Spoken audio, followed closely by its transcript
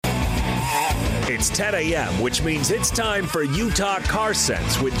It's 10 a.m., which means it's time for Utah Car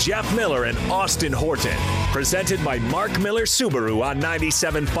Sense with Jeff Miller and Austin Horton. Presented by Mark Miller Subaru on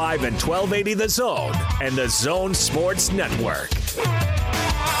 97.5 and 1280 The Zone and the Zone Sports Network.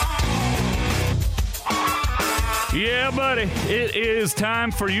 Yeah, buddy. It is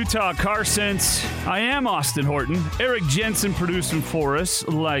time for Utah Car Sense. I am Austin Horton. Eric Jensen producing for us,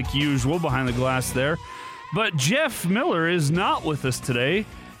 like usual, behind the glass there. But Jeff Miller is not with us today.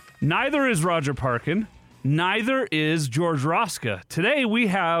 Neither is Roger Parkin. Neither is George Roska. Today we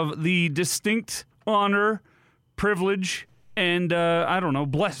have the distinct honor, privilege, and,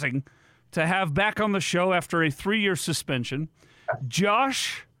 blessing to have back on the show after a 3-year suspension,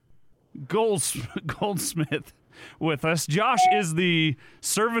 Josh Goldsmith with us. Josh is the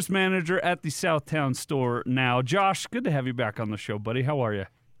service manager at the Southtown store now. Josh, good to have you back on the show, buddy. How are you?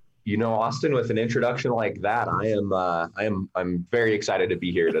 You know, Austin, with an introduction like that, I'm very excited to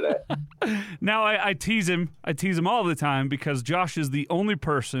be here today. Now I tease him all the time because Josh is the only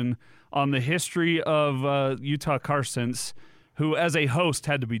person on the history of Utah Car Sense who, as a host,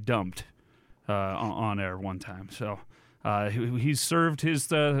 had to be dumped on air one time. So he's served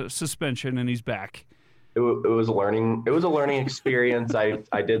his suspension and he's back. It was a learning experience.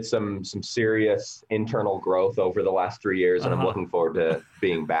 I did some serious internal growth over the last 3 years, and I'm looking forward to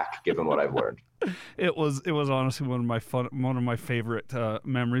being back, given what I've learned. It was honestly one of my favorite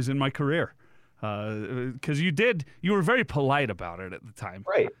memories in my career, because you were very polite about it at the time.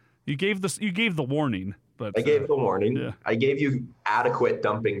 Right. You gave the warning. But, I gave the warning. Yeah. I gave you adequate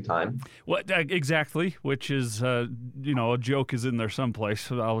dumping time. What exactly? Which is, a joke is in there someplace.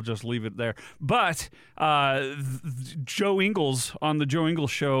 So I'll just leave it there. But Joe Ingles on the Joe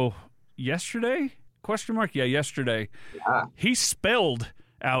Ingles show yesterday? Question mark? Yeah, yesterday. Yeah. He spelled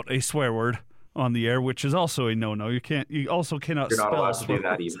out a swear word on the air, which is also a no-no. You also cannot spell. You're not allowed to do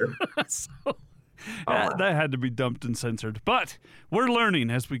that either. So, that had to be dumped and censored. But we're learning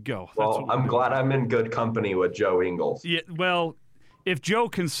as we go. Well, I'm glad I'm in good company with Joe Ingles. Yeah, well, if Joe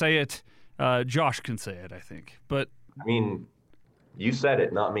can say it, Josh can say it, I think. But I mean, you said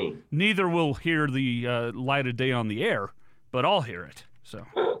it, not me. Neither will hear the light of day on the air, but I'll hear it. So,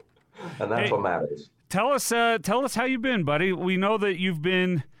 and that's what matters. Tell us how you've been, buddy. We know that you've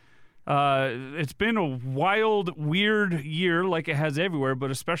been. It's been a wild, weird year like it has everywhere, but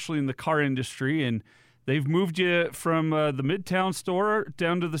especially in the car industry. And they've moved you from the Midtown store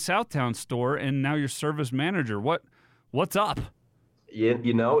down to the Southtown store, and now you're service manager. What's up?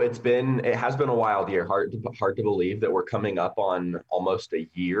 You know, it has been a wild year. Hard to believe that we're coming up on almost a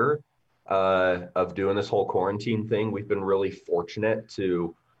year of doing this whole quarantine thing. We've been really fortunate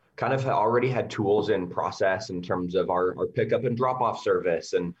to kind of already had tools in process in terms of our pickup and drop off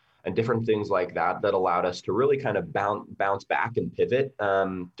service and different things like that allowed us to really kind of bounce back and pivot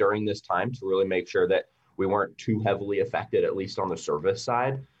during this time to really make sure that we weren't too heavily affected, at least on the service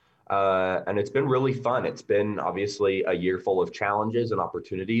side. And it's been really fun. It's been obviously a year full of challenges and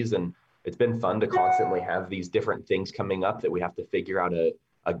opportunities, and it's been fun to constantly have these different things coming up that we have to figure out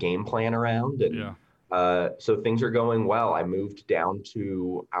a game plan around. And so things are going well. I moved down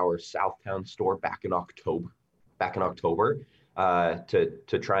to our Southtown store back in October.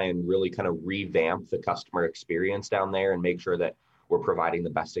 To try and really kind of revamp the customer experience down there and make sure that we're providing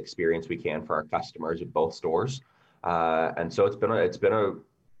the best experience we can for our customers at both stores. And so it's been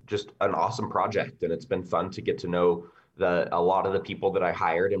just an awesome project, and it's been fun to get to know a lot of the people that I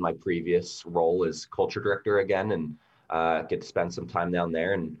hired in my previous role as culture director again, and get to spend some time down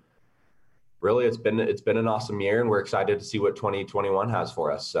there. And really, it's been an awesome year, and we're excited to see what 2021 has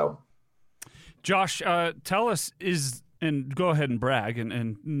for us. So, Josh, tell us and go ahead and brag,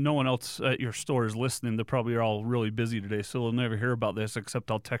 and no one else at your store is listening. They probably are all really busy today, so they'll never hear about this, except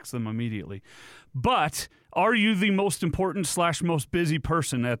I'll text them immediately. But are you the most important / most busy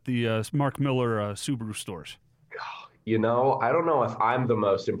person at the Mark Miller Subaru stores? You know, I don't know if I'm the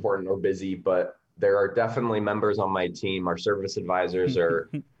most important or busy, but there are definitely members on my team. Our service advisors are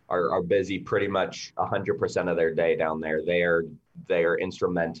busy pretty much 100% of their day down there. They are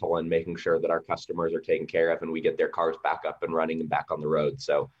instrumental in making sure that our customers are taken care of and we get their cars back up and running and back on the road.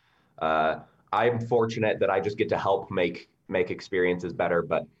 So I'm fortunate that I just get to help make experiences better,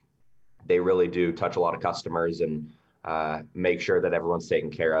 but they really do touch a lot of customers and make sure that everyone's taken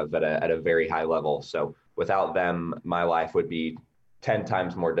care of at a very high level. So without them, my life would be 10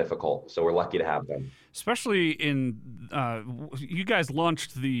 times more difficult. So we're lucky to have them. Especially you guys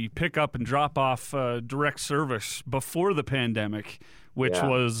launched the pickup and drop off direct service before the pandemic, which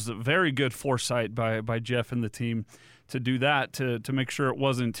was very good foresight by Jeff and the team to do that, to make sure it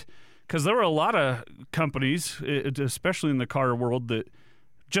wasn't, because there were a lot of companies, especially in the car world, that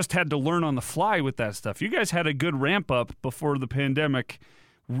just had to learn on the fly with that stuff. You guys had a good ramp up before the pandemic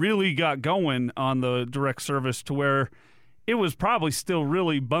really got going on the direct service to where it was probably still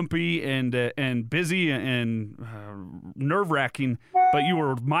really bumpy and busy and nerve-wracking, but you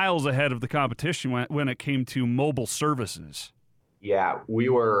were miles ahead of the competition when it came to mobile services. Yeah, we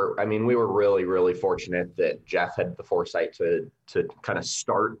were really, really fortunate that Jeff had the foresight to kind of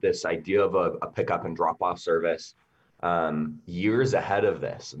start this idea of a pickup and drop-off service years ahead of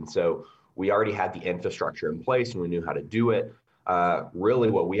this. And so we already had the infrastructure in place and we knew how to do it. Really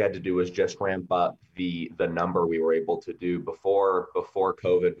what we had to do was just ramp up the number we were able to do before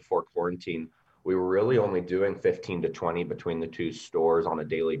COVID, before quarantine. We were really only doing 15 to 20 between the two stores on a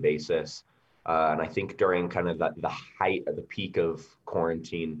daily basis. And I think during kind of the height of the peak of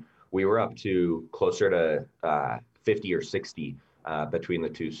quarantine, we were up to closer to 50 or 60 between the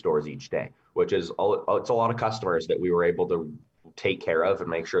two stores each day, which is it's a lot of customers that we were able to take care of and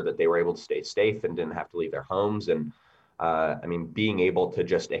make sure that they were able to stay safe and didn't have to leave their homes. And being able to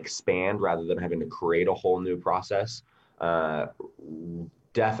just expand rather than having to create a whole new process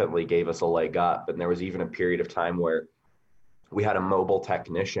definitely gave us a leg up. And there was even a period of time where we had a mobile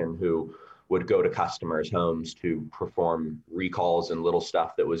technician who would go to customers' homes to perform recalls and little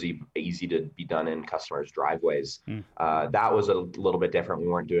stuff that was easy to be done in customers' driveways. That was a little bit different. We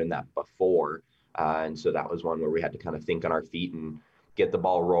weren't doing that before. And so that was one where we had to kind of think on our feet and get the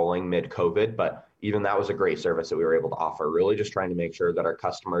ball rolling mid-COVID. But even that was a great service that we were able to offer, really just trying to make sure that our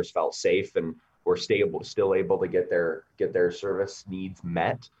customers felt safe and were still able to get their service needs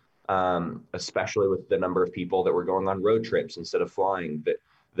met, especially with the number of people that were going on road trips instead of flying.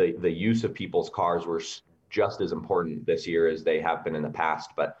 The use of people's cars were just as important this year as they have been in the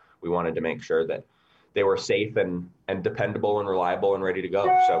past, but we wanted to make sure that they were safe and dependable and reliable and ready to go.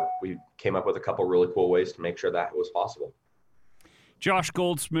 So we came up with a couple really cool ways to make sure that was possible. Josh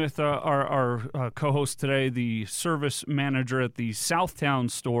Goldsmith, our co-host today, the service manager at the Southtown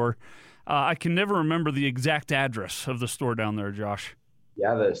store. I can never remember the exact address of the store down there, Josh.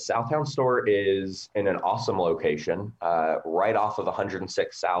 Yeah, the Southtown store is in an awesome location, right off of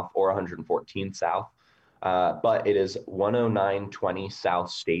 106 South or 114 South. But it is 10920 South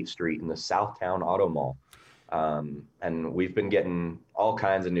State Street in the Southtown Auto Mall. And we've been getting all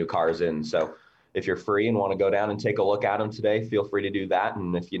kinds of new cars in. So if you're free and want to go down and take a look at them today, feel free to do that.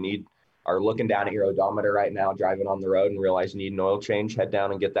 And if you are looking down at your odometer right now, driving on the road and realize you need an oil change, head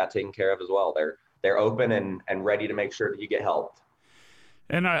down and get that taken care of as well. They're open and ready to make sure that you get help.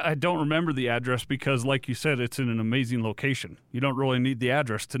 And I don't remember the address because, like you said, it's in an amazing location. You don't really need the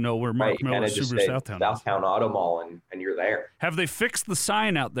address to know where Mark Miller Subaru Southtown is. Southtown Auto Mall, and you're there. Have they fixed the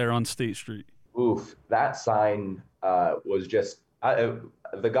sign out there on State Street? Oof, that sign was just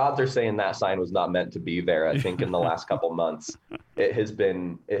the gods are saying that sign was not meant to be there. I think in the last couple months, it has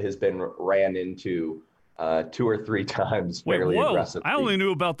been ran into 2 or 3 times fairly aggressively. I only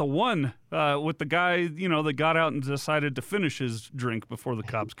knew about the one with the guy, that got out and decided to finish his drink before the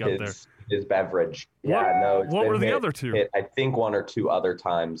cops got there. His beverage. Yeah, no. What were the other two? I think 1 or 2 other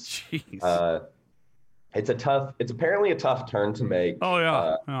times. Jeez. It's apparently a tough turn to make. Oh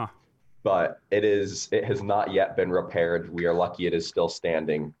yeah. But it has not yet been repaired. We are lucky it is still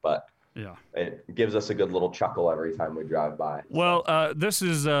standing, but yeah, it gives us a good little chuckle every time we drive by. Well, this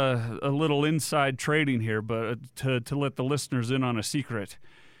is a little inside trading here, but to let the listeners in on a secret,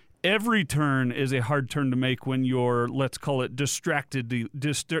 every turn is a hard turn to make when you're, let's call it,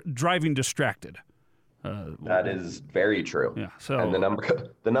 driving distracted. That is very true. Yeah. So, and the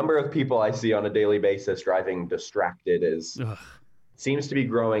number of people I see on a daily basis driving distracted seems to be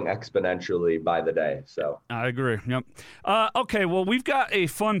growing exponentially by the day. So I agree. Yep. Okay. Well, we've got a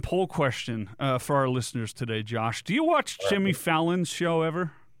fun poll question for our listeners today, Josh. Do you watch Jimmy Fallon's show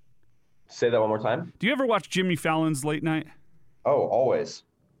ever? Say that one more time. Do you ever watch Jimmy Fallon's late night? Oh, always.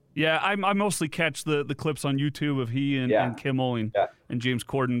 Yeah, I mostly catch the clips on YouTube of he and Kimmel and James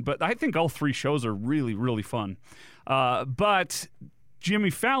Corden, but I think all 3 shows are really, really fun. But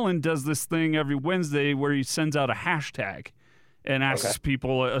Jimmy Fallon does this thing every Wednesday where he sends out a hashtag and asks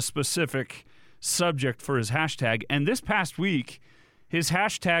people a specific subject for his hashtag. And this past week, his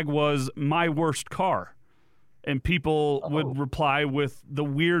hashtag was my worst car. And people would reply with the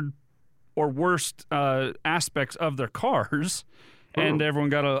weird or worst aspects of their cars. And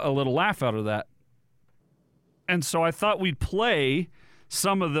everyone got a little laugh out of that. And so I thought we'd play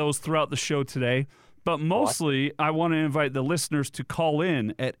some of those throughout the show today. But mostly, I want to invite the listeners to call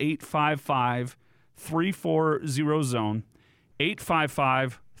in at 855-340-ZONE.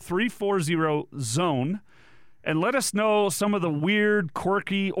 855-340-ZONE. and let us know some of the weird,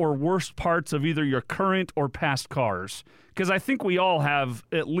 quirky, or worst parts of either your current or past cars. Because I think we all have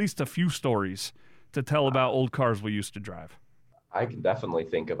at least a few stories to tell about old cars we used to drive. I can definitely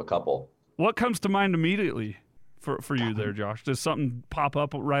think of a couple. What comes to mind immediately for you there, Josh? Does something pop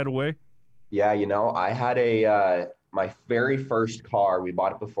up right away? Yeah, I had my very first car. We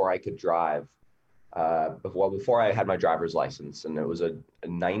bought it before I could drive. Before I had my driver's license, and it was a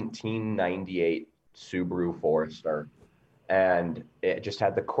 1998 Subaru Forester, and it just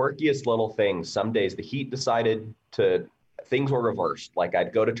had the quirkiest little things. Some days the heat things were reversed. Like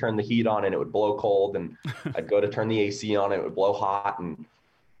I'd go to turn the heat on and it would blow cold, and I'd go to turn the AC on and it would blow hot. And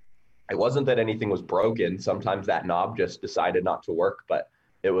it wasn't that anything was broken. Sometimes that knob just decided not to work, but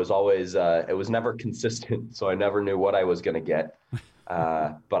it was always, it was never consistent. So I never knew what I was going to get.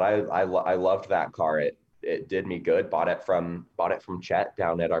 But I loved that car. It did me good. Bought it from Chet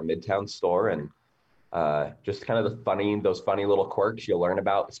down at our Midtown store. And just kind of those funny little quirks you learn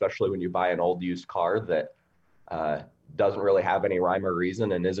about, especially when you buy an old used car that doesn't really have any rhyme or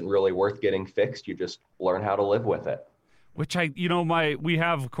reason and isn't really worth getting fixed. You just learn how to live with it. Which we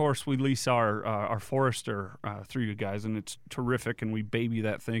have, of course, we lease our Forester through you guys, and it's terrific, and we baby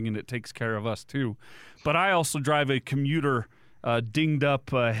that thing, and it takes care of us too. But I also drive a commuter, dinged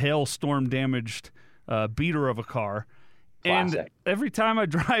up, hailstorm damaged beater of a car. Classic. And every time I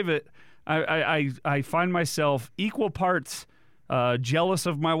drive it, I find myself equal parts jealous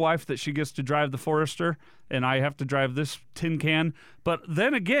of my wife that she gets to drive the Forester, and I have to drive this tin can. But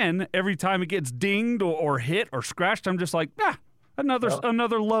then again, every time it gets dinged or hit or scratched, I'm just like,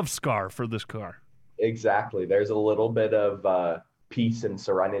 another love scar for this car. Exactly. There's a little bit of peace and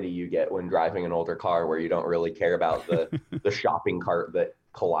serenity you get when driving an older car, where you don't really care about the shopping cart that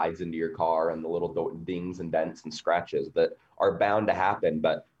collides into your car and the little dings and dents and scratches that are bound to happen,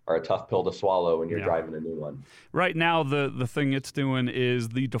 but are a tough pill to swallow when you're driving a new one. Right now, the thing it's doing is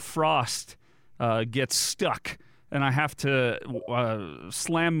the defrost gets stuck, and I have to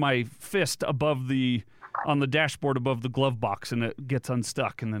slam my fist on the dashboard above the glove box, and it gets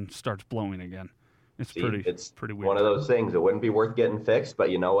unstuck and then starts blowing again. It's pretty weird. One of those things. It wouldn't be worth getting fixed,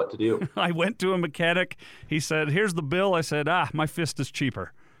 but you know what to do. I went to a mechanic. He said, "Here's the bill." I said, my fist is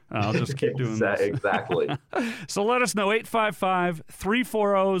cheaper. I'll just keep doing this. Exactly. So let us know,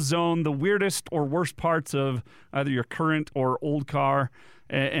 855-340-ZONE, the weirdest or worst parts of either your current or old car.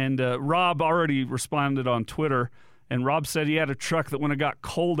 And Rob already responded on Twitter, and Rob said he had a truck that when it got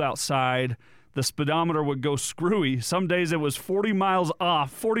cold outside, the speedometer would go screwy. Some days it was 40 miles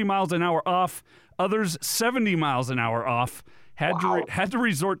an hour off, others 70 miles an hour off. Had to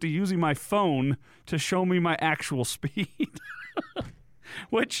resort to using my phone to show me my actual speed.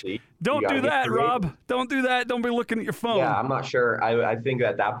 Which, don't do that, Rob. Don't do that. Don't be looking at your phone. Yeah, I'm not sure. I think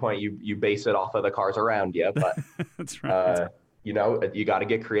at that point you base it off of the cars around you, but that's right. You got to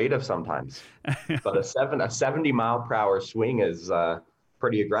get creative sometimes. But a 70 mile per hour swing is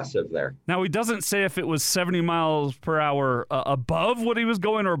pretty aggressive there. Now, he doesn't say if it was 70 miles per hour above what he was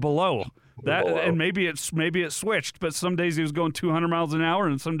going or below. And maybe it switched, but some days he was going 200 miles an hour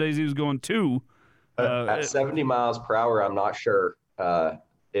and some days he was going 2. At 70 miles per hour, I'm not sure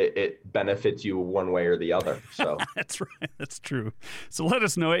it benefits you one way or the other. So That's right. That's true. So let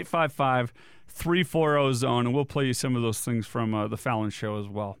us know, 855-340-ZONE, and we'll play you some of those things from the Fallon Show as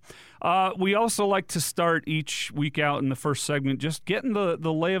well. We also like to start each week out in the first segment just getting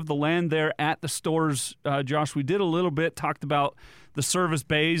the lay of the land there at the stores. Josh, we did a little bit, talked about the service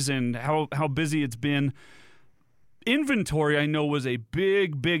bays and how busy it's been. Inventory, I know, was a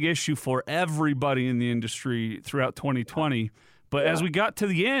big issue for everybody in the industry throughout 2020. But as we got to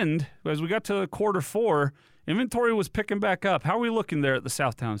the end, as we got to quarter 4, inventory was picking back up. How are we looking there at the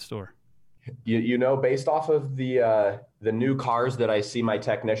Southtown store? Based off of the new cars that I see my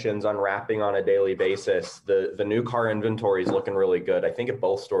technicians unwrapping on a daily basis, the new car inventory is looking really good. I think at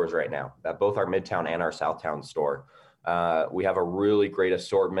both stores right now, at both our Midtown and our Southtown store. We have a really great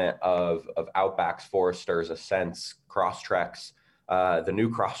assortment of Outbacks, Foresters, Ascents, Crosstreks. The new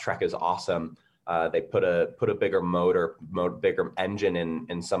Crosstrek is awesome. They put a bigger motor, bigger engine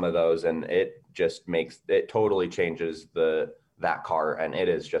in some of those, and it just totally changes that car, and it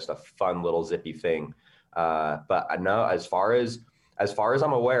is just a fun little zippy thing. But I know as far as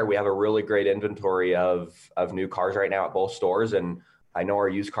I'm aware, we have a really great inventory of new cars right now at both stores, and I know our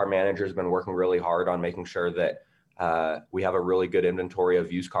used car manager has been working really hard on making sure that we have a really good inventory of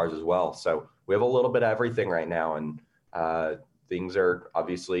used cars as well. So we have a little bit of everything right now, and things are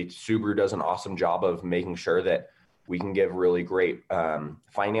obviously, Subaru does an awesome job of making sure that we can give really great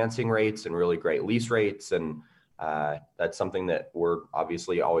financing rates and really great lease rates. And that's something that we're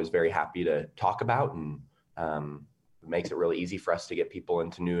obviously always very happy to talk about and It makes it really easy for us to get people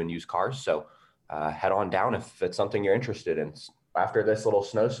into new and used cars. So head on down if it's something you're interested in. After this little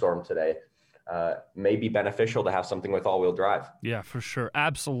snowstorm today, may be beneficial to have something with all-wheel drive. Yeah, for sure.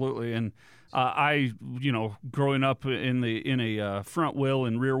 Absolutely. And I, growing up in a front wheel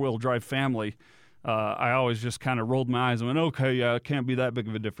and rear wheel drive family, I always just kind of rolled my eyes and went, okay, yeah, it can't be that big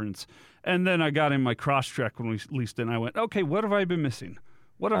of a difference. And then I got in my Crosstrek when we leased it, and I went, okay, what have I been missing?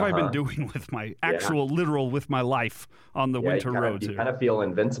 What have I been doing with my actual literal with my life on the winter roads here? You kind of feel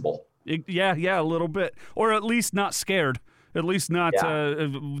invincible. Yeah, a little bit. Or at least not scared. At least not,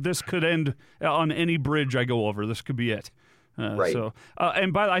 this could end on any bridge I go over. This could be it. Right. So,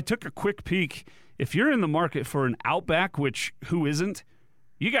 and I took a quick peek. If you're in the market for an Outback, which who isn't,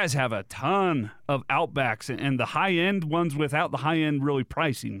 you guys have a ton of Outbacks, and the high-end ones without the high-end really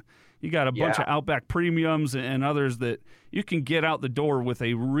pricing. You got a bunch of Outback Premiums and others that you can get out the door with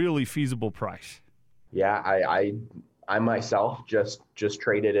a really feasible price. Yeah, I myself just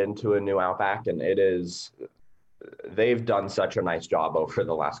traded into a new Outback, and they've done such a nice job over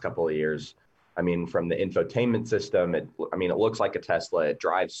the last couple of years. I mean, from the infotainment system, it looks like a Tesla. It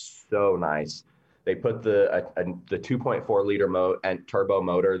drives so nice. They put the 2.4 liter and turbo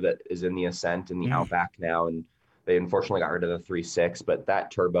motor that is in the Ascent in the Outback now, and they unfortunately got rid of the 3.6, but that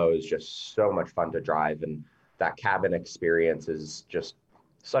turbo is just so much fun to drive, and that cabin experience is just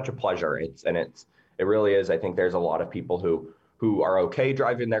such a pleasure. It really is. I think there's a lot of people who are okay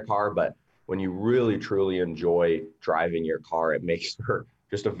driving their car, but when you really truly enjoy driving your car, it makes for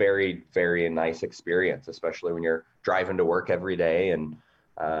just a very, very nice experience, especially when you're driving to work every day and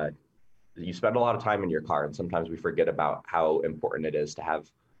you spend a lot of time in your car, and sometimes we forget about how important it is to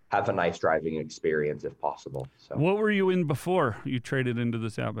have a nice driving experience if possible. So, what were you in before you traded into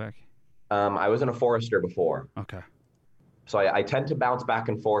this Outback? I was in a Forester before. Okay. So I tend to bounce back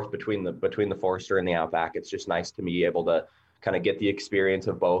and forth between the Forester and the Outback. It's just nice to be able to kind of get the experience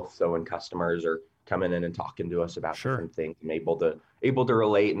of both. So when customers are coming in and talking to us about different things, I'm able to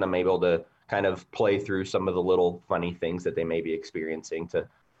relate, and I'm able to kind of play through some of the little funny things that they may be experiencing to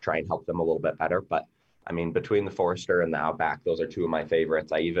try and help them a little bit better. But I mean, between the Forester and the Outback, those are two of my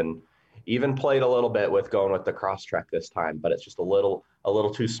favorites. I even played a little bit with going with the Crosstrek this time, but it's just a little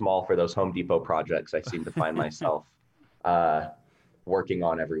too small for those Home Depot projects I seem to find myself working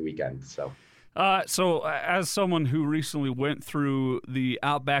on every weekend. So as someone who recently went through the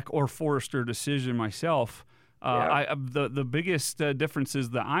Outback or Forester decision myself, the biggest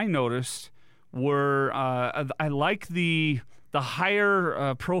differences that I noticed were I like the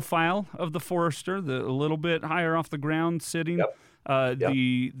higher profile of the Forester, a little bit higher off the ground sitting.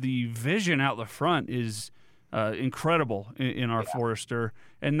 The vision out the front is incredible in our Forester,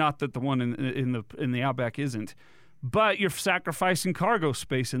 and not that the one in the Outback isn't. But you're sacrificing cargo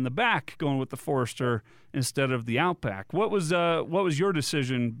space in the back going with the Forester instead of the Outback. What was your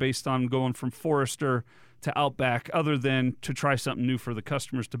decision based on going from Forester to Outback, other than to try something new for the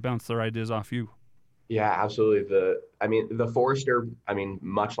customers to bounce their ideas off you? Yeah, absolutely. The Forester,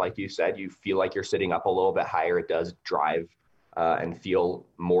 much like you said, you feel like you're sitting up a little bit higher. It does drive and feel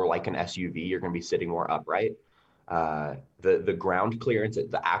more like an SUV. You're going to be sitting more upright. The ground clearance,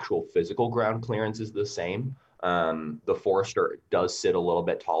 the actual physical ground clearance is the same. The Forester does sit a little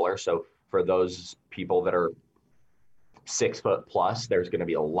bit taller. So for those people that are 6 foot plus, there's going to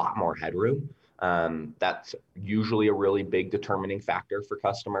be a lot more headroom. That's usually a really big determining factor for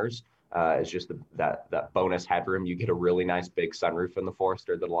customers. It's just that bonus headroom. You get a really nice big sunroof in the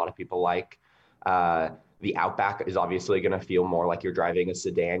Forester that a lot of people like. The Outback is obviously going to feel more like you're driving a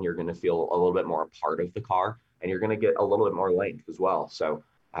sedan. You're going to feel a little bit more a part of the car, and you're going to get a little bit more length as well. So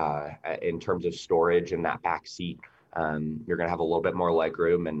in terms of storage in that back seat, you're going to have a little bit more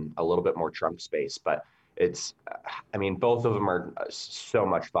legroom and a little bit more trunk space. But both of them are so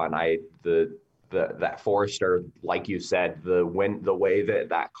much fun. That Forester, like you said, the way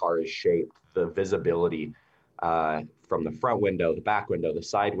that car is shaped, the visibility from the front window, the back window, the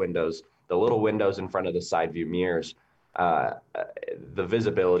side windows, the little windows in front of the side view mirrors, the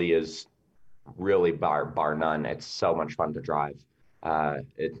visibility is really bar none. It's so much fun to drive.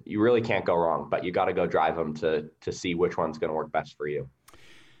 You really can't go wrong, but you got to go drive them to see which one's going to work best for you.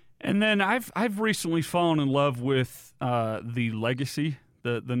 And then I've recently fallen in love with the Legacy.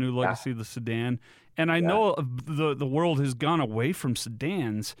 The new Legacy, the sedan. And I know the world has gone away from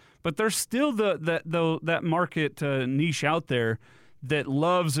sedans, but there's still that market niche out there that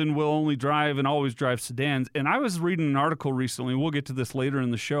loves and will only drive and always drive sedans. And I was reading an article recently, we'll get to this later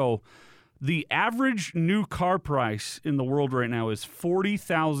in the show. The average new car price in the world right now is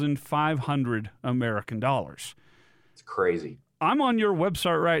 $40,500 American dollars. It's crazy. I'm on your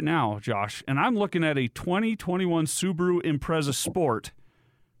website right now, Josh, and I'm looking at a 2021 Subaru Impreza Sport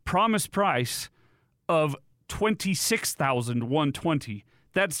promise price of $26,120.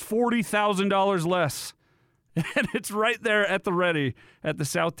 That's $40,000 less. And it's right there at the ready at the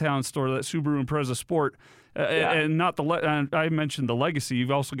Southtown store, that Subaru Impreza Sport. And not I mentioned the Legacy. You've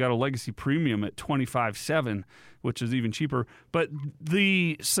also got a Legacy Premium at $25,700, which is even cheaper. But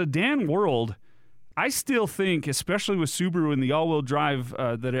the sedan world, I still think, especially with Subaru and the all-wheel drive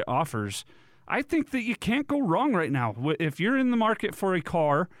that it offers, I think that you can't go wrong right now. If you're in the market for a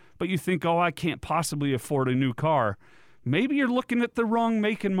car, but you think, I can't possibly afford a new car, maybe you're looking at the wrong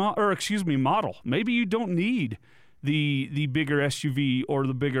make and model. Maybe you don't need the bigger SUV or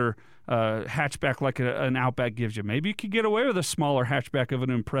the bigger hatchback like an Outback gives you. Maybe you could get away with a smaller hatchback of an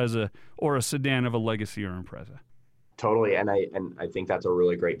Impreza or a sedan of a Legacy or Impreza. Totally, and I think that's a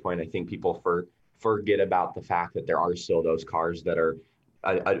really great point. I think people forget about the fact that there are still those cars that are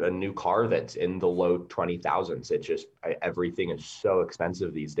a new car that's in the low 20,000s. It's just everything is so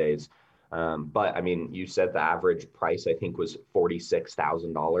expensive these days. But I mean, you said the average price I think was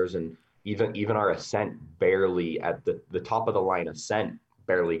 $46,000, and even our Ascent barely at the top of the line Ascent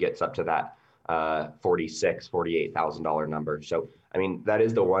barely gets up to that $48,000 number. So I mean, that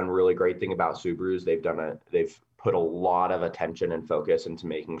is the one really great thing about Subarus. They've put a lot of attention and focus into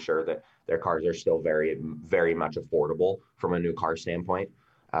making sure that their cars are still very, very much affordable from a new car standpoint.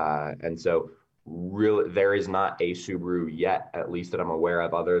 And so really, there is not a Subaru yet, at least that I'm aware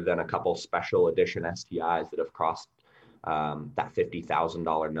of, other than a couple special edition STIs that have crossed that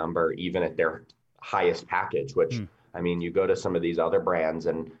 $50,000 number, even at their highest package, which, I mean, you go to some of these other brands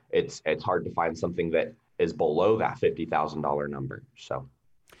and it's hard to find something that is below that $50,000 number. So.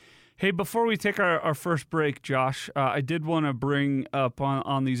 Hey, before we take our first break, Josh, I did want to bring up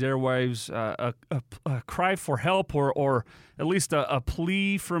on these airwaves a cry for help or at least a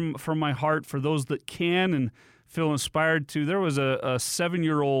plea from my heart for those that can and feel inspired to. There was a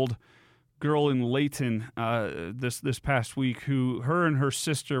 7-year-old girl in Layton this past week who her and her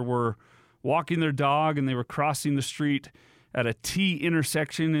sister were walking their dog and they were crossing the street at a T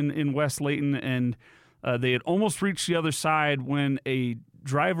intersection in West Layton, and they had almost reached the other side when a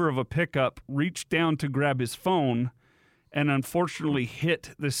driver of a pickup reached down to grab his phone and unfortunately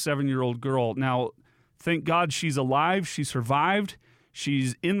hit this 7-year-old girl. Now, thank God she's alive. She survived.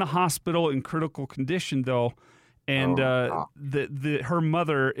 She's in the hospital in critical condition, though. And her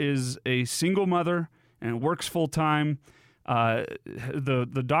mother is a single mother and works full-time.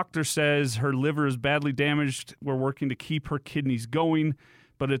 The doctor says her liver is badly damaged. We're working to keep her kidneys going,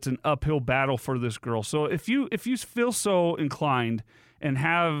 but it's an uphill battle for this girl. So if you feel so inclined and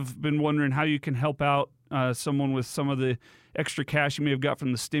have been wondering how you can help out someone with some of the extra cash you may have got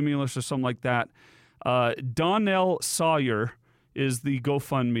from the stimulus or something like that, Donnell Sawyer is the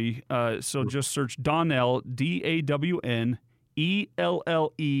GoFundMe. So just search Donnell, DAWNELLE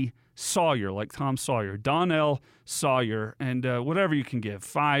Sawyer, like Tom Sawyer. Donnell Sawyer, and whatever you can give,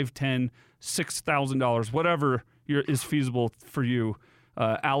 $5,000, $10,000, $6,000, whatever is feasible for you.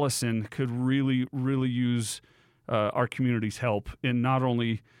 Allison could really, really use our community's help in not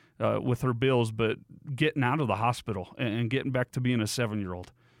only with her bills, but getting out of the hospital and getting back to being a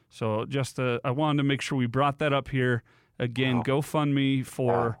 7-year-old. So just I wanted to make sure we brought that up here. Again, GoFundMe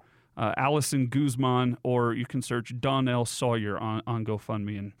for Allison Guzman, or you can search Donnell Sawyer on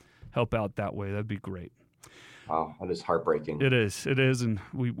GoFundMe and help out that way. That'd be great. Wow, that is heartbreaking. It is, and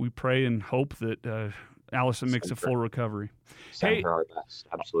we pray and hope that Allison makes a full recovery. Send her our best,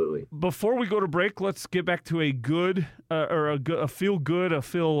 absolutely. Before we go to break, let's get back to a good a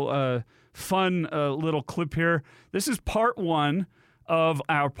feel fun little clip here. This is part one of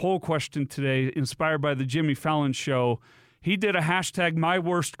our poll question today, inspired by the Jimmy Fallon Show. He did a hashtag My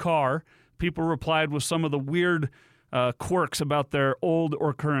Worst Car. People replied with some of the weird quirks about their old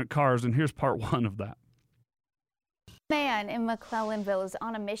or current cars, and here's part one of that. Man in McClellanville is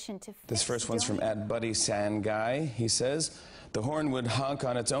on a mission to fix. This first one's from @BuddySandGuy. He says, the horn would honk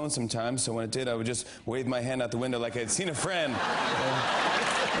on its own sometimes, so when it did, I would just wave my hand out the window like I'd seen a friend.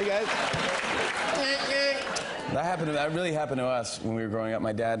 Hey, guys. That really happened to us when we were growing up.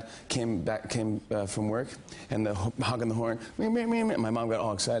 My dad came from work, and the honking the horn, my mom got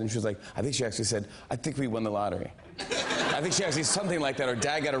all excited, and she was like, I think she actually said, I think we won the lottery. I think she actually something like that, or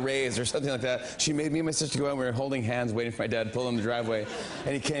dad got a raise or something like that. She made me and my sister go out, and we were holding hands waiting for my dad to pull in the driveway,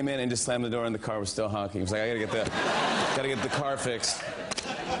 and he came in and just slammed the door, and the car was still honking. He was like, I gotta get the car fixed.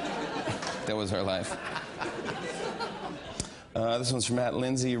 That was our life. This one's from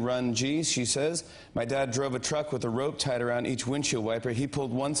Lindsay Run G. She says, my dad drove a truck with a rope tied around each windshield wiper. He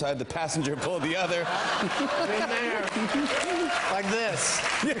pulled one side, the passenger pulled the other. In there. Like this.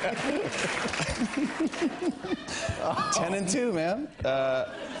 10 and 2, man.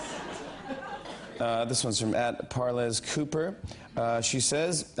 This one's from @Parles Cooper. She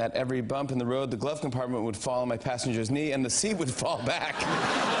says, at every bump in the road, the glove compartment would fall on my passenger's knee and the seat would fall back.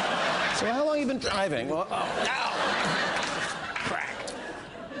 So how long have you been driving? Well, ow. Crack.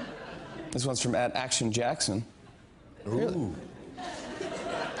 This one's from @Action Jackson. Ooh. Really?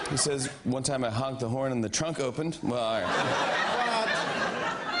 He says, one time I honked the horn and the trunk opened. Well, all right.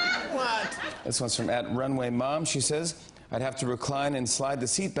 What? This one's from @Runway Mom. She says, I'd have to recline and slide the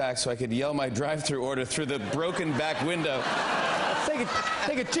seat back so I could yell my drive-thru order through the broken back window.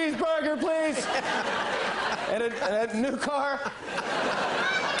 Take a cheeseburger, please. And a new car.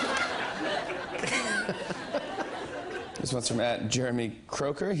 This one's from @Jeremy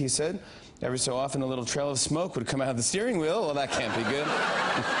Croker. He said, every so often a little trail of smoke would come out of the steering wheel. Well, that can't be good.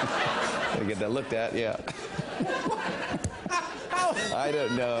 Gotta get that looked at, yeah. I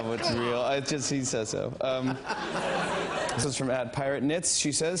don't know what's real. It's just he says so. This is from @Pirate Knits.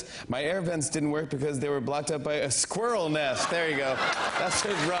 She says, my air vents didn't work because they were blocked up by a squirrel nest. There you go. That's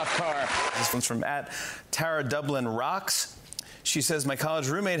his rough car. This one's from @Tara Dublin Rocks. She says, my college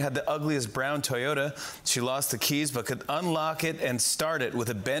roommate had the ugliest brown Toyota. She lost the keys but could unlock it and start it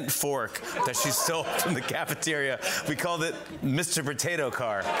with a bent fork that she stole from the cafeteria. We called it Mr. Potato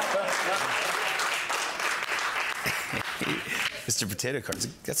Car. Mr. Potato Car.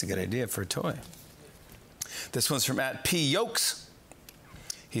 That's a good idea for a toy. This one's from @P.Yokes.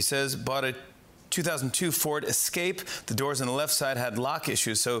 He says, bought a 2002 Ford Escape. The doors on the left side had lock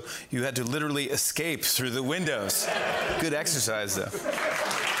issues, so you had to literally escape through the windows. Good exercise, though. The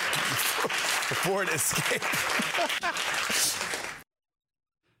Ford Escape.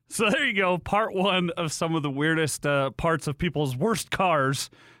 So there you go. Part one of some of the weirdest parts of people's worst cars.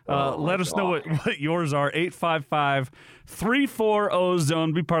 Let us know what yours are.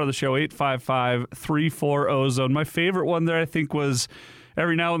 855-340-ZONE. Be part of the show. 855-340-ZONE. My favorite one there, I think, was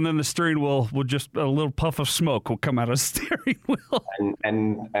every now and then the steering wheel would just, a little puff of smoke will come out of the steering wheel.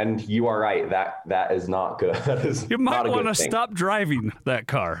 And you are right. That is not good. That is You might want to stop driving that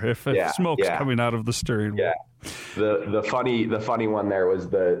car if smoke's coming out of the steering wheel. Yeah. The funny one there was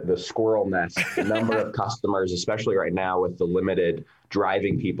the squirrel nest. The number of customers, especially right now with the limited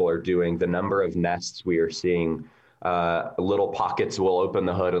driving people are doing, the number of nests we are seeing, little pockets will open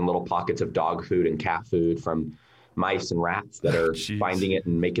the hood and little pockets of dog food and cat food from mice and rats that are finding it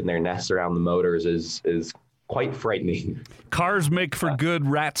and making their nests around the motors is quite frightening. Cars make for good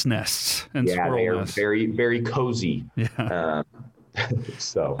rat's nests and squirrel they are nests. very, very cozy. Yeah.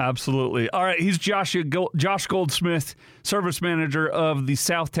 So absolutely. All right, he's Josh Goldsmith, service manager of the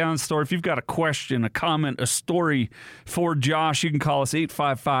Southtown store. If you've got a question, a comment, a story for Josh, you can call us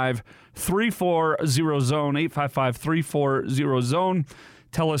 855-340-ZONE, 855-340-ZONE.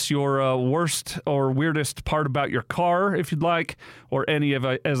 Tell us your worst or weirdest part about your car, if you'd like, or any of,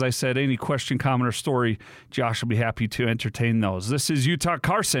 as I said, any question, comment, or story. Josh will be happy to entertain those. This is Utah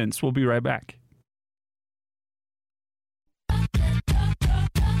Car Sense. We'll be right back.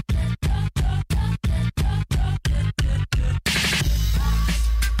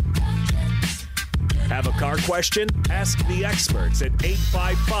 Have a car question? Ask the experts at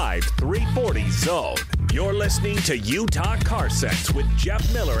 855-340-ZONE. You're listening to Utah Car Sense with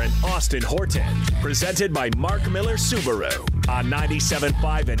Jeff Miller and Austin Horton. Presented by Mark Miller Subaru on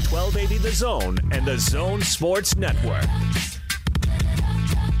 97.5 and 1280 The Zone and the Zone Sports Network.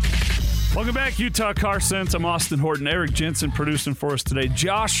 Welcome back, Utah Car Sense. I'm Austin Horton. Eric Jensen producing for us today.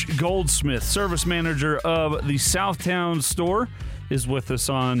 Josh Goldsmith, service manager of the Southtown store, is with us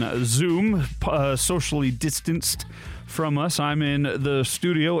on Zoom, socially distanced from us. I'm in the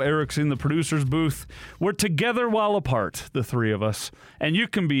studio. Eric's in the producer's booth. We're together while apart, the three of us. And you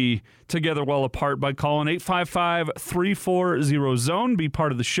can be together while apart by calling 855-340-ZONE. Be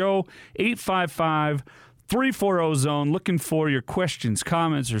part of the show. 855-340-ZONE. Looking for your questions,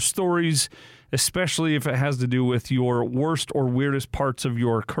 comments, or stories, especially if it has to do with your worst or weirdest parts of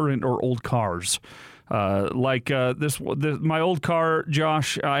your current or old cars. My old car,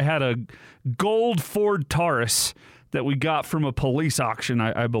 Josh, I had a gold Ford Taurus that we got from a police auction,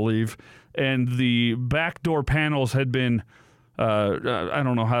 I believe, and the back door panels had been, I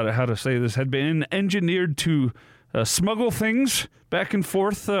don't know how to say this, had been engineered to smuggle things back and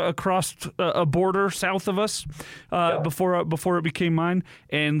forth across a border south of us before it became mine,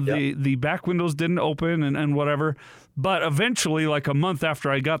 and the back windows didn't open and whatever. But eventually, like a month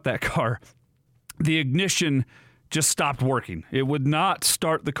after I got that car, the ignition just stopped working. It would not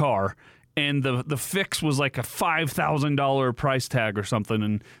start the car. And the fix was like a $5,000 price tag or something,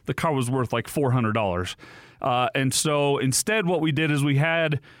 and the car was worth like $400. And so instead what we did is we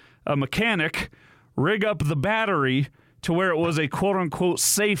had a mechanic rig up the battery to where it was a quote-unquote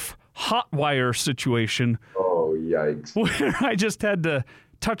safe hot wire situation. Oh, yikes. Where I just had to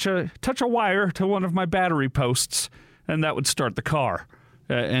touch a wire to one of my battery posts, and that would start the car.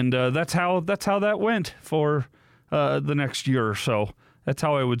 And that's how that went for the next year or so. That's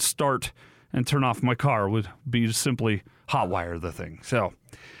how I would start and turn off my car, would be to simply hot wire the thing. So,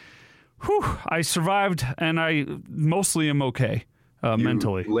 I survived, and I mostly am okay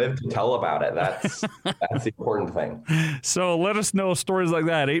mentally. You live to tell about it. That's the important thing. So let us know stories like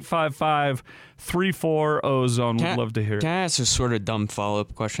that. 855-34-OZONE. We'd love to hear it. Can I ask a sort of dumb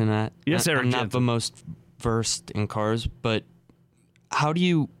follow-up question to that? Yes, Eric I'm not Jensen. the most versed in cars, but how do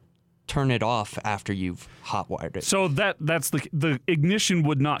you turn it off after you've hot-wired it? So that's the ignition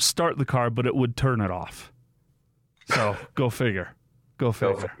would not start the car, but it would turn it off. So go figure. Go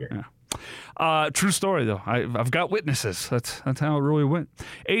figure. Yeah. True story, though. I've got witnesses. That's how it really went.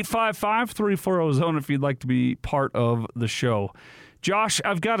 855-34-OZONE if you'd like to be part of the show. Josh,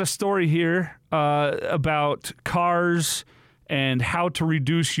 I've got a story here about cars and how to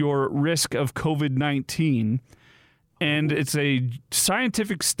reduce your risk of COVID-19. And it's a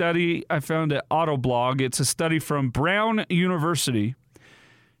scientific study I found at Autoblog. It's a study from Brown University.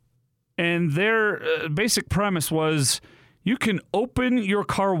 And their basic premise was you can open your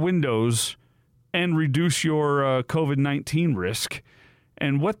car windows and reduce your COVID-19 risk.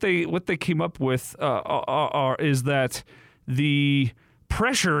 And what they came up with is that the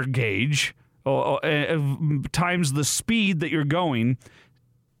pressure gauge times the speed that you're going,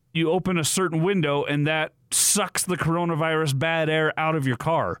 you open a certain window and that sucks the coronavirus bad air out of your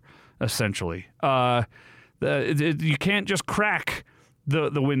car, essentially. You can't just crack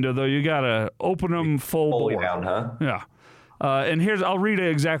the window, though. You got to open them full Fully bore. down, huh? Yeah. And I'll read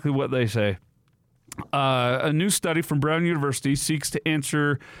exactly what they say. A new study from Brown University seeks to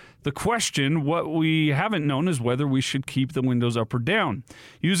answer the question, what we haven't known is whether we should keep the windows up or down.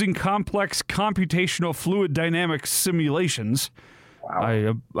 Using complex computational fluid dynamics simulations,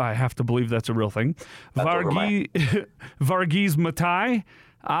 wow. I have to believe that's a real thing. Varghese Matai,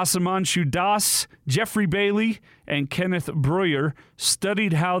 Asamanshu Das, Jeffrey Bailey, and Kenneth Breuer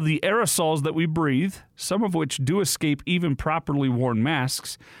studied how the aerosols that we breathe, some of which do escape even properly worn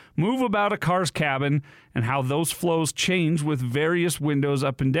masks, move about a car's cabin and how those flows change with various windows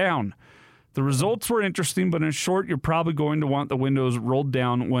up and down. The results were interesting, but in short, you're probably going to want the windows rolled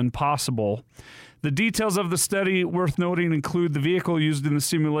down when possible. The details of the study worth noting include the vehicle used in the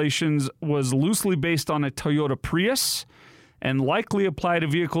simulations was loosely based on a Toyota Prius and likely apply to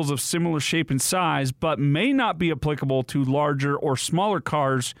vehicles of similar shape and size, but may not be applicable to larger or smaller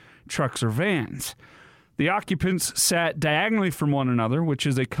cars, trucks, or vans. The occupants sat diagonally from one another, which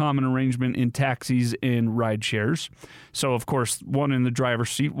is a common arrangement in taxis and ride shares. So, of course, one in the driver's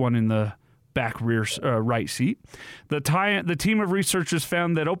seat, one in the back rear right seat. The team of researchers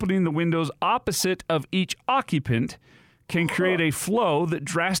found that opening the windows opposite of each occupant can create a flow that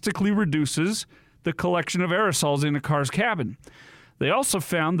drastically reduces the collection of aerosols in a car's cabin. They also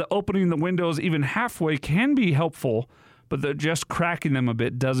found that opening the windows even halfway can be helpful, but that just cracking them a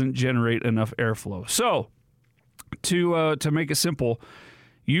bit doesn't generate enough airflow. So, to make it simple,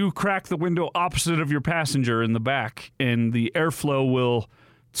 you crack the window opposite of your passenger in the back, and the airflow will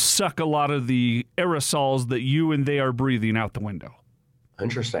suck a lot of the aerosols that you and they are breathing out the window.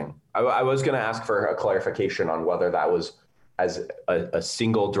 Interesting. I was going to ask for a clarification on whether that was as a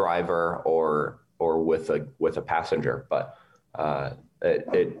single driver or with a passenger, but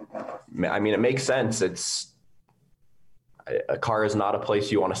it makes sense. A car is not a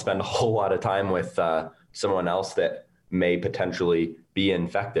place you want to spend a whole lot of time with someone else that may potentially be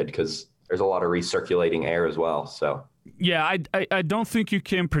infected, because there's a lot of recirculating air as well. So yeah, I don't think you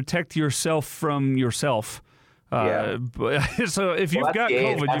can protect yourself from yourself. Yeah. So if you've got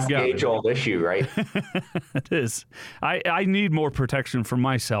COVID, you've got the age-old issue, right? It is. I need more protection for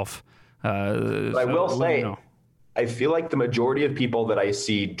myself. I will say, I feel like the majority of people that I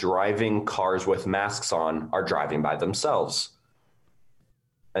see driving cars with masks on are driving by themselves.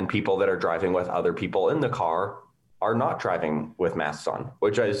 And people that are driving with other people in the car are not driving with masks on,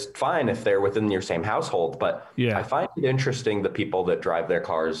 which is fine if they're within your same household. But yeah. I find it interesting the people that drive their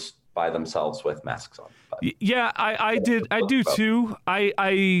cars by themselves with masks on. But yeah, I do too.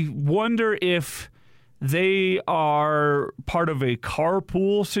 I wonder if they are part of a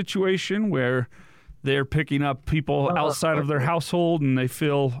carpool situation where they're picking up people outside of their household, and they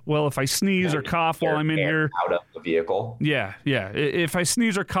feel, well, if I sneeze or cough while I'm in here, out of the vehicle. yeah. If I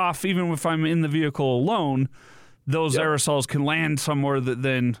sneeze or cough, even if I'm in the vehicle alone, those aerosols can land somewhere that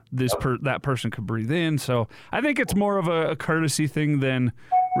then that person could breathe in. So I think it's more of a courtesy thing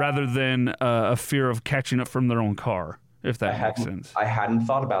rather than a fear of catching it from their own car, if that makes sense. I hadn't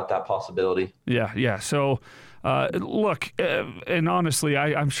thought about that possibility. Yeah. So look, and honestly,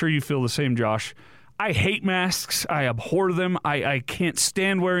 I'm sure you feel the same, Josh. I hate masks. I abhor them. I can't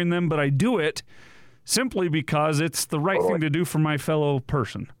stand wearing them, but I do it simply because it's the right thing to do for my fellow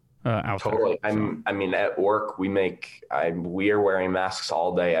person out there. I mean, at work, we are wearing masks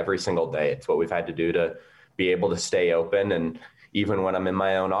all day, every single day. It's what we've had to do to be able to stay open. And even when I'm in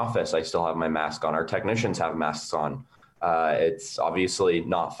my own office, I still have my mask on. Our technicians have masks on. It's obviously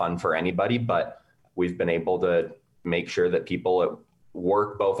not fun for anybody, but we've been able to make sure that people at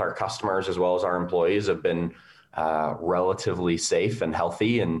work, both our customers as well as our employees, have been relatively safe and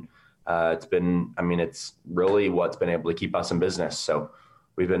healthy. And it's really what's been able to keep us in business. So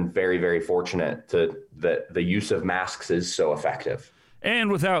we've been very, very fortunate that the use of masks is so effective. And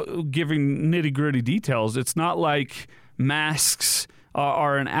without giving nitty-gritty details, it's not like masks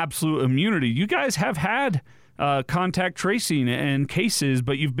are an absolute immunity. You guys have had contact tracing and cases,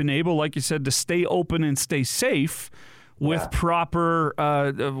 but you've been able, like you said, to stay open and stay safe with proper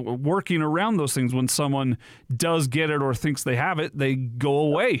working around those things. When someone does get it or thinks they have it, they go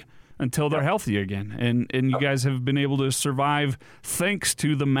away until they're healthy again. And you guys have been able to survive thanks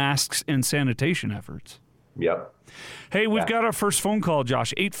to the masks and sanitation efforts. Yep. Hey, we've got our first phone call,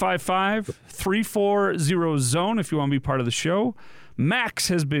 Josh. 855-340-ZONE if you want to be part of the show. Max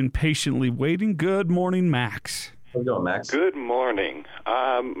has been patiently waiting. Good morning, Max. How you doing, Max? Good morning.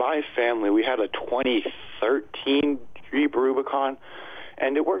 My family, we had a 2013 Jeep Rubicon,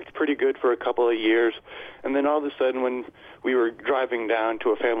 and it worked pretty good for a couple of years. And then all of a sudden, when we were driving down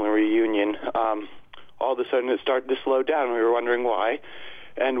to a family reunion, all of a sudden it started to slow down. We were wondering why.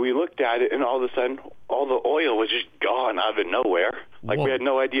 And we looked at it, and all of a sudden, all the oil was just gone out of nowhere. Like, we had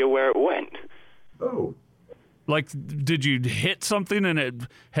no idea where it went. Oh. Like, did you hit something and it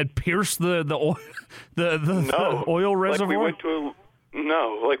had pierced the oil, the oil reservoir?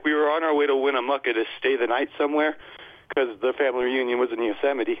 Like we were on our way to Winnemucca to stay the night somewhere because the family reunion was in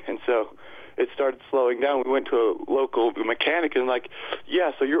Yosemite, and so it started slowing down. We went to a local mechanic and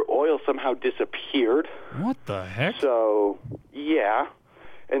so your oil somehow disappeared. What the heck? So, yeah.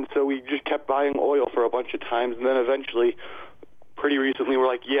 And so we just kept buying oil for a bunch of times, and then eventually, pretty recently, we're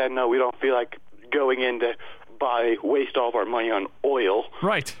like, we don't feel like going in to waste all of our money on oil.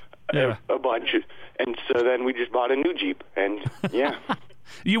 Right. Yeah. A bunch. And so then we just bought a new Jeep, and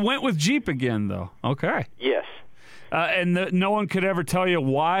You went with Jeep again, though. Okay. Yes. And no one could ever tell you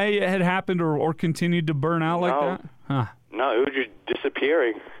why it had happened or continued to burn out like that? Huh. No, it was just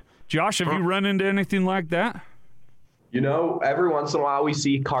disappearing. Josh, have you run into anything like that? You know, every once in a while we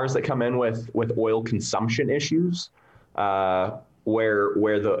see cars that come in with oil consumption issues, where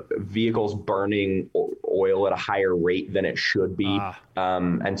the vehicle's burning oil at a higher rate than it should be.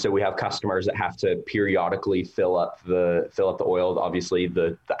 And so we have customers that have to periodically fill up the oil. Obviously,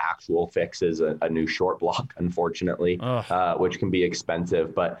 the actual fix is a new short block, unfortunately, which can be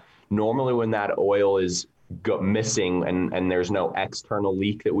expensive. But normally when that oil is missing and there's no external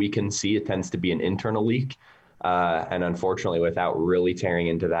leak that we can see, it tends to be an internal leak. And unfortunately, without really tearing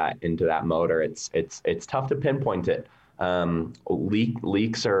into that motor, it's tough to pinpoint it.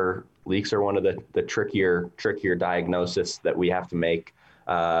 Leaks are one of the trickier diagnosis that we have to make.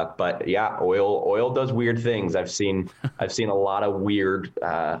 But yeah, oil does weird things. I've seen a lot of weird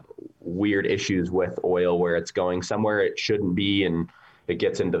issues with oil where it's going somewhere it shouldn't be, and it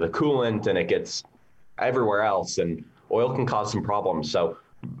gets into the coolant and it gets everywhere else, and oil can cause some problems. So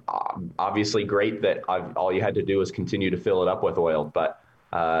obviously great that all you had to do was continue to fill it up with oil, but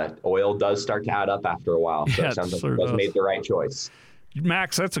oil does start to add up after a while. So it sounds like you guys made the right choice.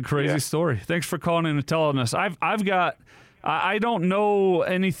 Max, that's a crazy story. Thanks for calling in and telling us. I don't know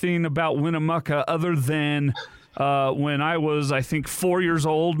anything about Winnemucca other than when I was, I think, 4 years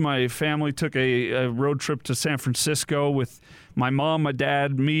old. My family took a road trip to San Francisco with my mom, my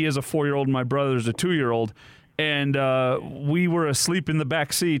dad, me as a 4-year-old, and my brother as a 2-year-old. And we were asleep in the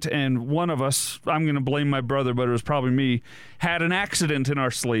back seat, and one of us, I'm going to blame my brother, but it was probably me, had an accident in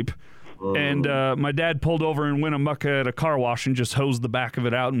our sleep. And my dad pulled over in Winnemucca at a car wash and just hosed the back of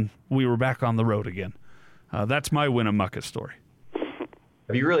it out, and we were back on the road again. That's my Winnemucca story.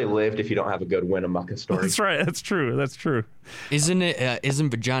 have you really lived if you don't have a good Winnemucca story? That's right. That's true. That's true. Isn't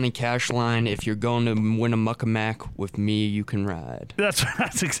the Johnny Cash line, if you're going to Winnemucca Mac, with me you can ride?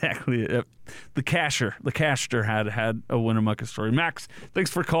 That's exactly it. The Caster had a Winnemucca story. Max, thanks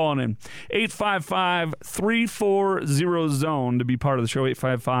for calling in. 855-340-ZONE to be part of the show.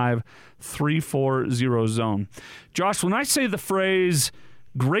 855-340-ZONE. Josh, when I say the phrase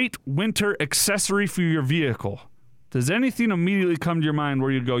great winter accessory for your vehicle, does anything immediately come to your mind where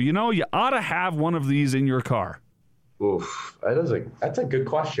you'd go, you ought to have one of these in your car? Oof, that's a good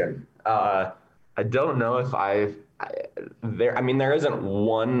question. I don't know if there isn't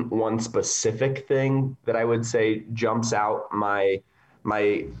one specific thing that I would say jumps out. My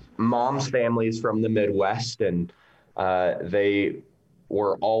mom's family is from the Midwest, and they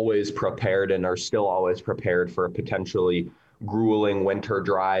were always prepared and are still always prepared for a potentially grueling winter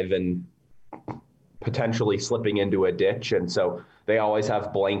drive and potentially slipping into a ditch. And so they always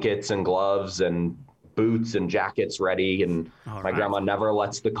have blankets and gloves and boots and jackets ready. And my grandma never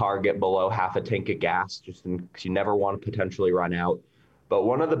lets the car get below half a tank of gas, just because you never want to potentially run out. But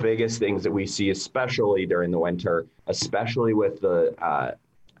one of the biggest things that we see, especially during the winter, especially with the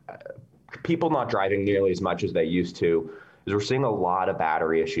people not driving nearly as much as they used to, is we're seeing a lot of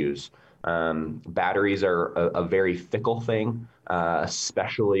battery issues. Batteries are a very fickle thing,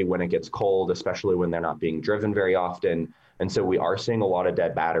 especially when it gets cold, especially when they're not being driven very often. And so we are seeing a lot of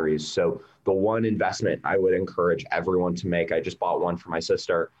dead batteries. So the one investment I would encourage everyone to make, I just bought one for my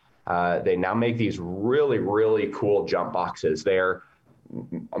sister. They now make these really, really cool jump boxes. They're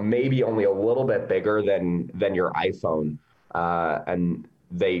maybe only a little bit bigger than your iPhone. And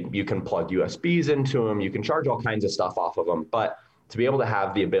you can plug USBs into them. You can charge all kinds of stuff off of them. But to be able to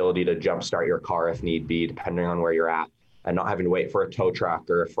have the ability to jumpstart your car if need be, depending on where you're at, and not having to wait for a tow truck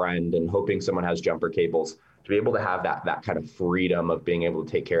or a friend and hoping someone has jumper cables, to be able to have that kind of freedom of being able to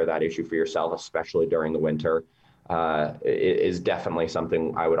take care of that issue for yourself, especially during the winter, is definitely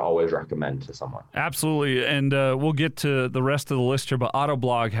something I would always recommend to someone. Absolutely. And we'll get to the rest of the list here, but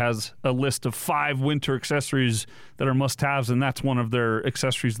Autoblog has a list of 5 winter accessories that are must-haves, and that's one of their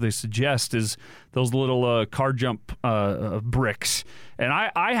accessories they suggest is those little car jump bricks. And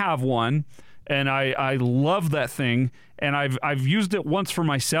I have one, and I love that thing, and I've used it once for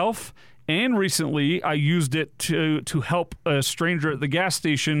myself, and recently I used it to help a stranger at the gas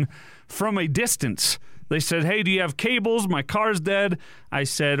station from a distance. They said, hey, do you have cables? My car's dead. I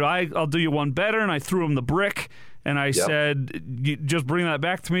said, I'll do you one better. And I threw him the brick. And I said, just bring that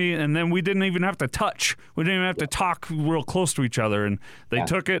back to me. And then we didn't even have to touch. We didn't even have to talk real close to each other. And they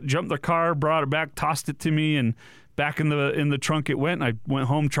took it, jumped their car, brought it back, tossed it to me, and back in the trunk it went. And I went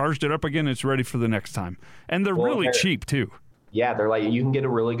home, charged it up again. It's ready for the next time. And they're really cheap, too. Yeah, they're like, you can get a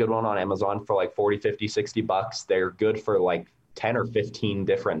really good one on Amazon for like 40, 50, 60 bucks. They're good for like 10 or 15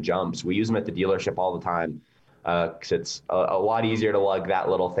 different jumps. We use them at the dealership all the time because it's a lot easier to lug that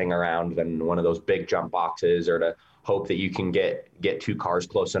little thing around than one of those big jump boxes, or to hope that you can get 2 cars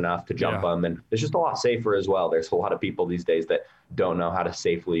close enough to jump them. And it's just a lot safer as well. There's a lot of people these days that don't know how to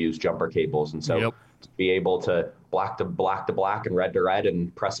safely use jumper cables. And so to be able to black to black and red to red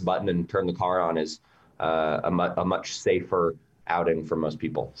and press a button and turn the car on is a much safer outing for most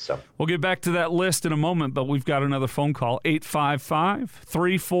people. So we'll get back to that list in a moment, but we've got another phone call.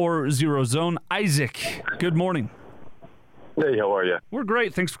 855-340-ZONE. Isaac, good morning. Hey, how are you? We're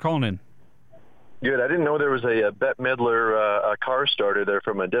great. Thanks for calling in. Good. I didn't know there was a Bette Midler car starter there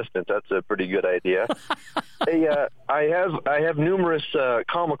from a distance. That's a pretty good idea. Hey, I have numerous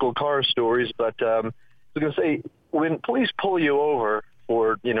comical car stories, but I was going to say, when police pull you over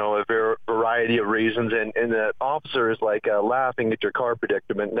for, a variety of reasons, and the officer is like laughing at your car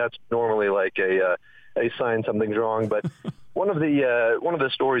predicament, that's normally like a sign something's wrong. But one of the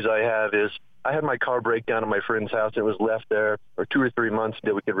stories I have is I had my car break down at my friend's house, and it was left there for 2 or 3 months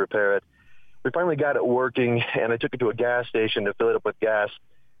until we could repair it. We finally got it working, and I took it to a gas station to fill it up with gas.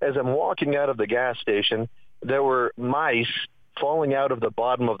 As I'm walking out of the gas station, there were mice falling out of the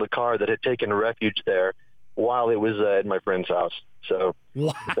bottom of the car that had taken refuge there while it was at my friend's house. So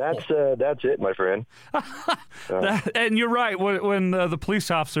that's it, my friend. And you're right. When the police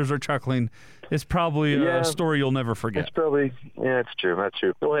officers are chuckling, it's probably a story you'll never forget. It's probably, it's true. That's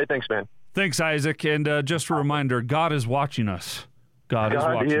true. Well, hey, thanks, man. Thanks, Isaac. And just a reminder, God is watching us. God is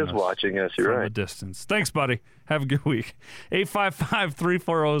watching us. You're from right. a distance. Thanks, buddy. Have a good week.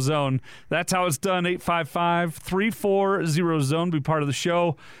 855-340-ZONE. That's how it's done. 855-340-ZONE. Be part of the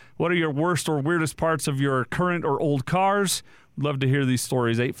show. What are your worst or weirdest parts of your current or old cars? Love to hear these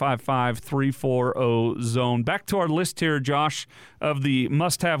stories. 855-340-ZONE. Back to our list here, Josh, of the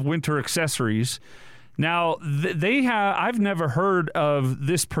must-have winter accessories. Now, I've never heard of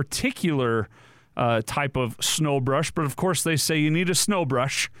this particular type of snow brush, but of course they say you need a snow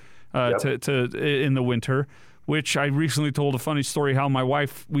brush to in the winter, which I recently told a funny story how my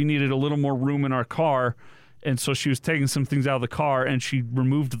wife, we needed a little more room in our car, and so she was taking some things out of the car, and she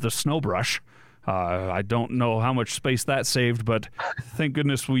removed the snow brush. I don't know how much space that saved, but thank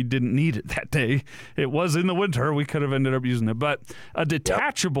goodness we didn't need it that day. It was in the winter. We could have ended up using it. But a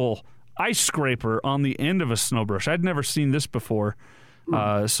detachable ice scraper on the end of a snow brush. I'd never seen this before.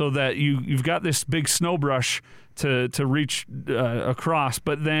 So that you've got this big snow brush to reach across,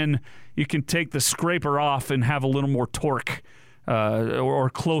 but then you can take the scraper off and have a little more torque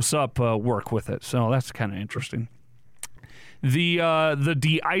or close-up work with it. So that's kind of interesting. The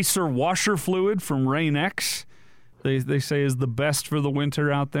de-icer washer fluid from Rain-X, they say is the best for the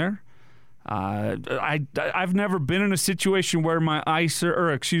winter out there. I've never been in a situation where my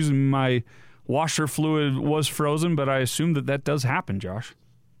my washer fluid was frozen, but I assume that does happen, Josh.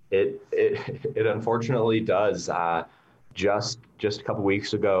 It unfortunately does. Just a couple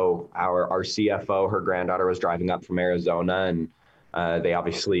weeks ago, our CFO, her granddaughter was driving up from Arizona, and they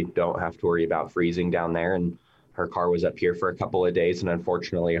obviously don't have to worry about freezing down there. And her car was up here for a couple of days, and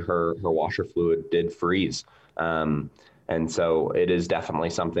unfortunately, her washer fluid did freeze. And so it is definitely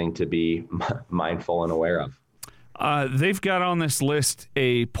something to be mindful and aware of. They've got on this list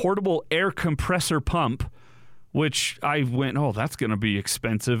a portable air compressor pump, which I went, oh, that's going to be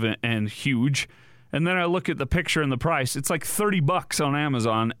expensive and huge. And then I look at the picture and the price. It's like $30 on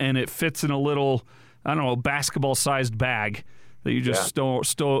Amazon, and it fits in a little, I don't know, basketball-sized bag that you just stow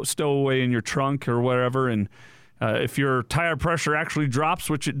away in your trunk or whatever. And if your tire pressure actually drops,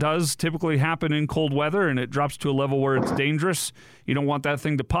 which it does typically happen in cold weather, and it drops to a level where it's dangerous, you don't want that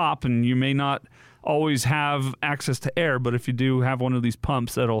thing to pop, and you may not always have access to air, but if you do have one of these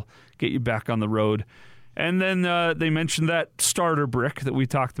pumps, that'll get you back on the road. And then they mentioned that starter brick that we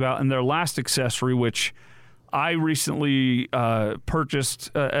talked about, and their last accessory, which I recently purchased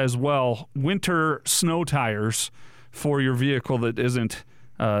as well, winter snow tires for your vehicle that isn't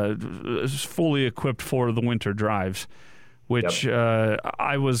fully equipped for the winter drives, which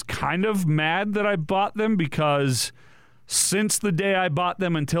I was kind of mad that I bought them because since the day I bought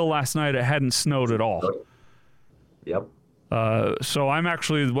them until last night, it hadn't snowed at all. Yep. So I'm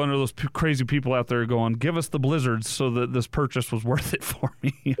actually one of those crazy people out there going, give us the blizzards so that this purchase was worth it for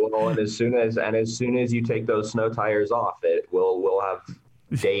me. Well, and as soon as you take those snow tires off, we'll have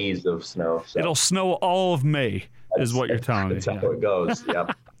days of snow. So. It'll snow all of May, is what you're telling me. That's how it goes.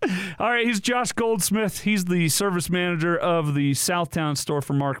 Yep. All right, he's Josh Goldsmith. He's the service manager of the Southtown store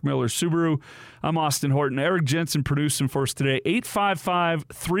for Mark Miller Subaru. I'm Austin Horton. Eric Jensen producing for us today.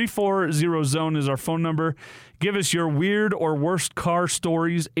 855-340-ZONE is our phone number. Give us your weird or worst car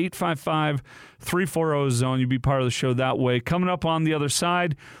stories. 855-340-ZONE. You'll be part of the show that way. Coming up on the other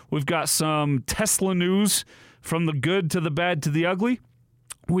side, we've got some Tesla news from the good to the bad to the ugly.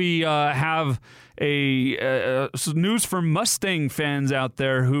 We have some news for Mustang fans out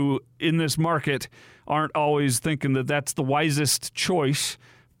there who, in this market, aren't always thinking that that's the wisest choice.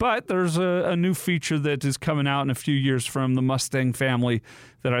 But there's a new feature that is coming out in a few years from the Mustang family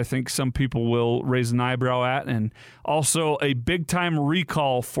that I think some people will raise an eyebrow at. And also a big-time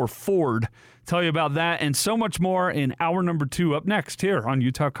recall for Ford. Tell you about that and so much more in hour number 2 up next here on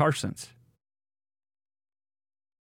Utah Car Sense.